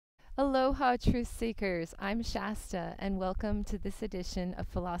Aloha, truth seekers. I'm Shasta, and welcome to this edition of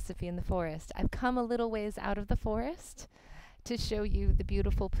Philosophy in the Forest. I've come a little ways out of the forest to show you the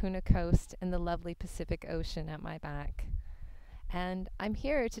beautiful Puna coast and the lovely Pacific Ocean at my back. And I'm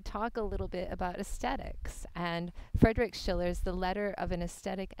here to talk a little bit about aesthetics and Friedrich Schiller's The Letter of an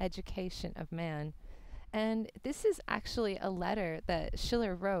Aesthetic Education of Man. And this is actually a letter that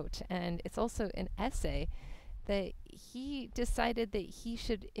Schiller wrote, and it's also an essay that he decided that he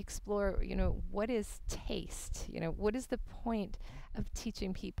should explore, what is taste? What is the point of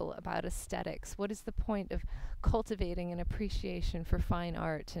teaching people about aesthetics? What is the point of cultivating an appreciation for fine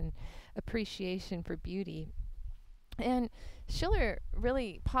art and appreciation for beauty? And Schiller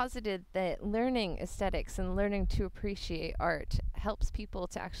really posited that learning aesthetics and learning to appreciate art helps people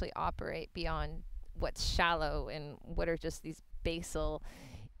to actually operate beyond what's shallow and what are just these basal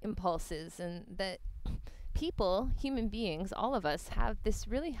impulses, and that people, human beings, all of us have this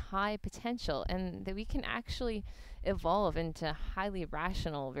really high potential, and that we can actually evolve into highly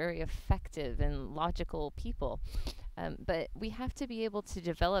rational, very effective and logical people. But we have to be able to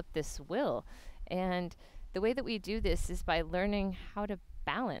develop this will. And the way that we do this is by learning how to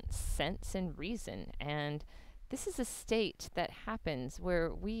balance sense and reason. And this is a state that happens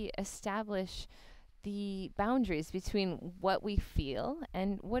where we establish the boundaries between what we feel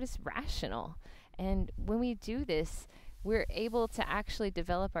and what is rational. And when we do this, we're able to actually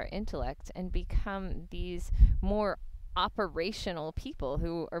develop our intellect and become these more operational people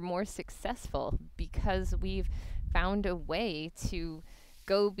who are more successful because we've found a way to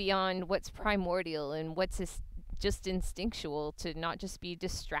go beyond what's primordial and what's just instinctual, to not just be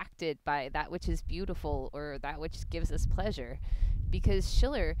distracted by that which is beautiful or that which gives us pleasure. Because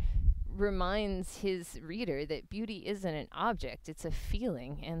Schiller reminds his reader that beauty isn't an object, it's a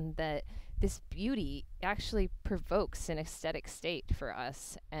feeling, and that this beauty actually provokes an aesthetic state for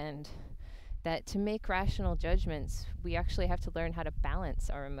us, and that to make rational judgments, we actually have to learn how to balance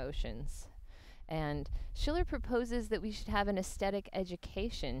our emotions. And Schiller proposes that we should have an aesthetic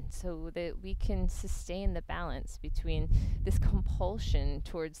education so that we can sustain the balance between this compulsion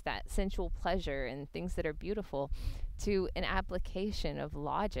towards that sensual pleasure and things that are beautiful to an application of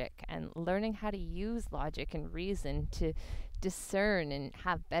logic and learning how to use logic and reason to discern and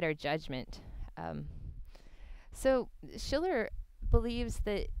have better judgment. So Schiller believes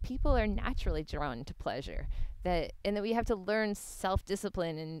that people are naturally drawn to pleasure, and that we have to learn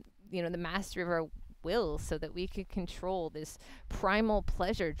self-discipline and the mastery of our will so that we can control this primal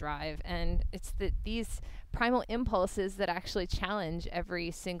pleasure drive. And it's these primal impulses that actually challenge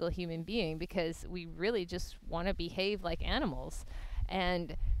every single human being, because we really just want to behave like animals.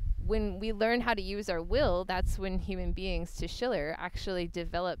 And when we learn how to use our will, that's when human beings, to Schiller, actually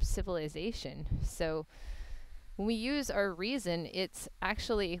develop civilization. So when we use our reason, it's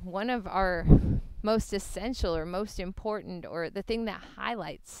actually one of our most essential or most important, or the thing that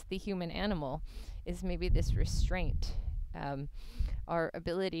highlights the human animal, is maybe this restraint, our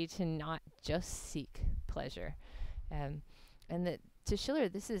ability to not just seek pleasure. And that to Schiller,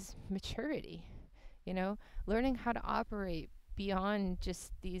 this is maturity, learning how to operate beyond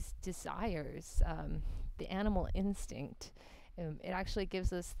just these desires, the animal instinct. It actually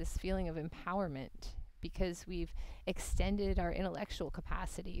gives us this feeling of empowerment, because we've extended our intellectual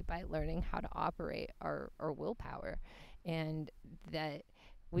capacity by learning how to operate our willpower, and that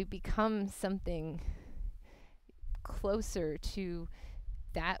we become something closer to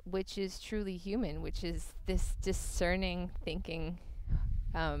that which is truly human, which is this discerning, thinking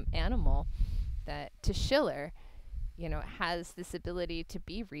animal that, to Schiller, has this ability to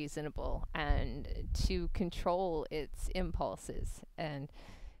be reasonable and to control its impulses. And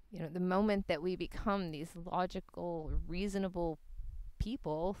the moment that we become these logical, reasonable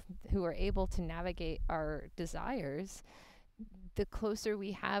people who are able to navigate our desires, the closer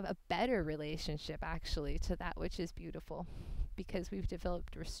we have a better relationship actually to that which is beautiful, because we've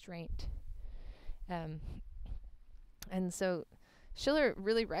developed restraint. And so Schiller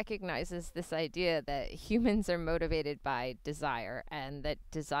really recognizes this idea that humans are motivated by desire, and that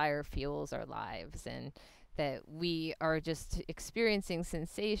desire fuels our lives, and that we are just experiencing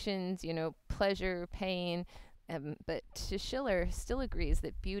sensations, pleasure, pain. But to Schiller, still agrees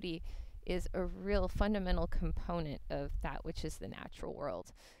that beauty is a real fundamental component of that which is the natural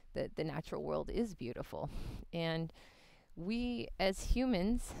world, that the natural world is beautiful. And we as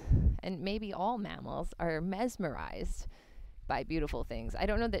humans, and maybe all mammals, are mesmerized by beautiful things. I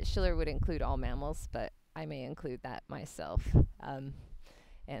don't know that Schiller would include all mammals, but I may include that myself.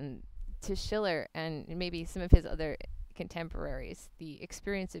 And to Schiller, and maybe some of his other contemporaries, the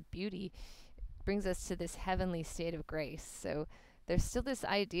experience of beauty brings us to this heavenly state of grace. So there's still this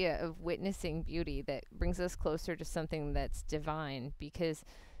idea of witnessing beauty that brings us closer to something that's divine, because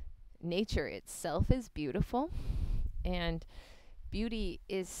nature itself is beautiful, and beauty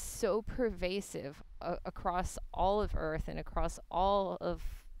is so pervasive across all of Earth and across all of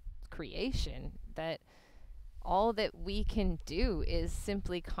creation that all that we can do is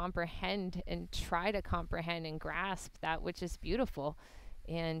simply comprehend and try to comprehend and grasp that which is beautiful.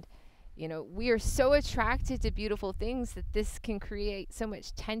 And we are so attracted to beautiful things that this can create so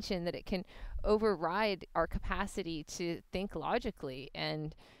much tension that it can override our capacity to think logically.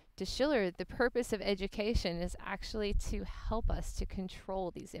 And to Schiller, the purpose of education is actually to help us to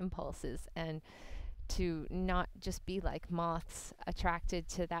control these impulses and to not just be like moths attracted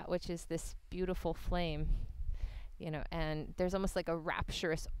to that which is this beautiful flame. And there's almost like a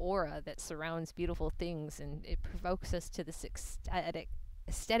rapturous aura that surrounds beautiful things, and it provokes us to this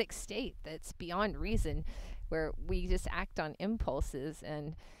aesthetic state that's beyond reason, where we just act on impulses.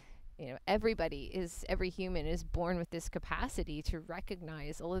 And every human is born with this capacity to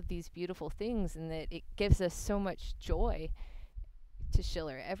recognize all of these beautiful things, and that it gives us so much joy. To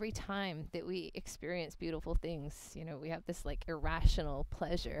Schiller, every time that we experience beautiful things, we have this like irrational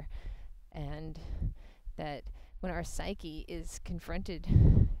pleasure, and that when our psyche is confronted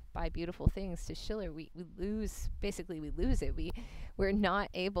by beautiful things, to Schiller, we lose it. We're not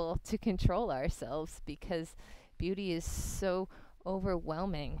able to control ourselves because beauty is so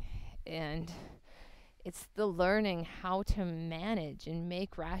overwhelming. And it's the learning how to manage and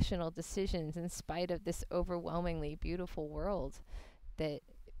make rational decisions in spite of this overwhelmingly beautiful world that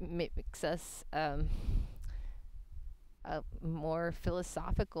makes us a more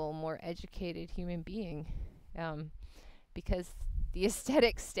philosophical, more educated human being. Because the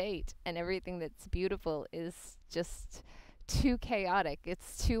aesthetic state and everything that's beautiful is just too chaotic.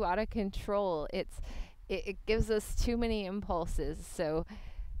 It's too out of control. It gives us too many impulses. So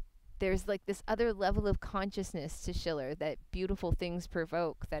there's like this other level of consciousness to Schiller that beautiful things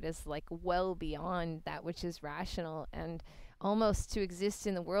provoke that is like well beyond that which is rational. And almost to exist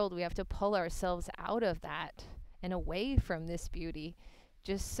in the world, we have to pull ourselves out of that and away from this beauty,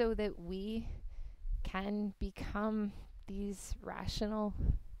 just so that we can become these rational,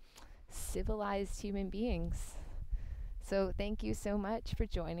 civilized human beings. So thank you so much for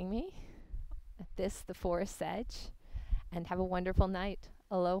joining me at the Forest Edge, and have a wonderful night.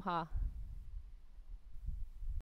 Aloha.